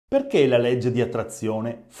Perché la legge di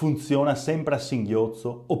attrazione funziona sempre a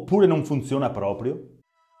singhiozzo oppure non funziona proprio?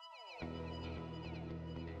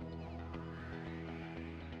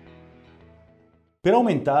 Per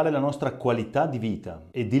aumentare la nostra qualità di vita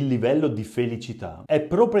ed il livello di felicità è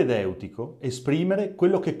propedeutico esprimere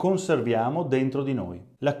quello che conserviamo dentro di noi.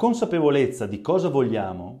 La consapevolezza di cosa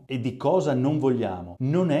vogliamo e di cosa non vogliamo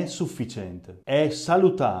non è sufficiente. È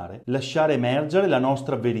salutare lasciare emergere la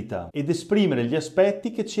nostra verità ed esprimere gli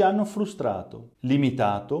aspetti che ci hanno frustrato,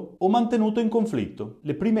 limitato o mantenuto in conflitto.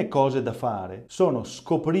 Le prime cose da fare sono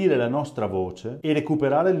scoprire la nostra voce e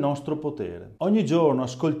recuperare il nostro potere. Ogni giorno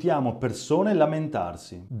ascoltiamo persone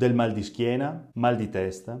lamentarsi del mal di schiena, mal di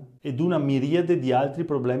testa ed una miriade di altri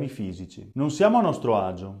problemi fisici. Non siamo a nostro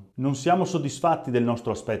agio, non siamo soddisfatti del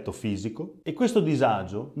nostro aspetto fisico e questo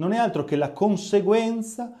disagio non è altro che la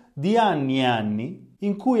conseguenza di anni e anni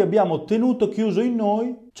in cui abbiamo tenuto chiuso in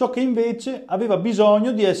noi ciò che invece aveva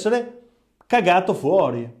bisogno di essere cagato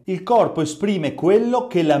fuori. Il corpo esprime quello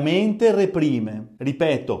che la mente reprime.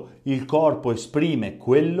 Ripeto, il corpo esprime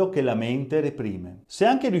quello che la mente reprime. Se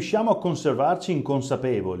anche riusciamo a conservarci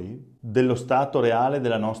inconsapevoli dello stato reale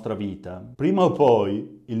della nostra vita, prima o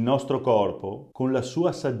poi il nostro corpo, con la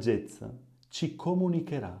sua saggezza, ci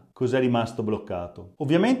comunicherà cos'è rimasto bloccato.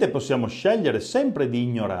 Ovviamente possiamo scegliere sempre di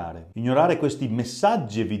ignorare questi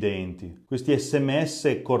messaggi evidenti, questi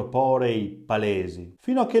SMS corporei palesi,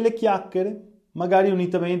 fino a che le chiacchiere, magari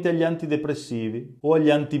unitamente agli antidepressivi o agli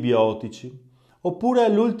antibiotici, oppure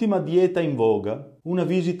all'ultima dieta in voga, una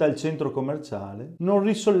visita al centro commerciale, non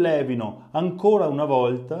risollevino ancora una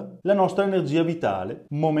volta la nostra energia vitale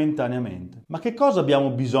momentaneamente. Ma che cosa abbiamo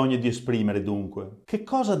bisogno di esprimere dunque? Che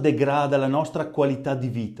cosa degrada la nostra qualità di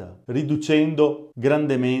vita, riducendo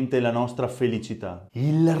grandemente la nostra felicità?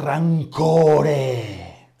 Il rancore,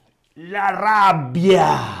 la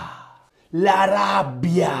rabbia.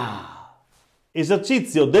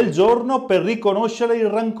 Esercizio del giorno per riconoscere il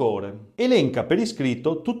rancore. Elenca per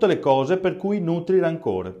iscritto tutte le cose per cui nutri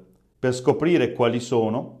rancore. Per scoprire quali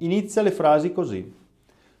sono, inizia le frasi così.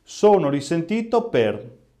 Sono risentito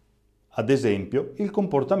per, ad esempio, il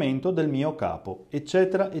comportamento del mio capo,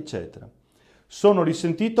 eccetera, eccetera. Sono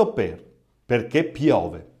risentito perché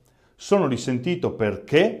piove. Sono risentito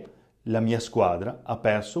perché la mia squadra ha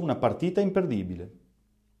perso una partita imperdibile.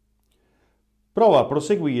 Prova a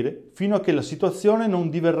proseguire fino a che la situazione non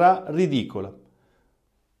diverrà ridicola.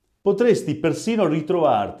 Potresti persino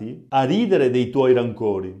ritrovarti a ridere dei tuoi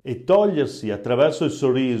rancori e togliersi attraverso il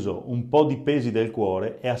sorriso un po' di pesi del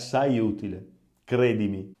cuore è assai utile.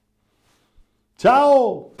 Credimi.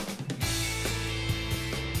 Ciao!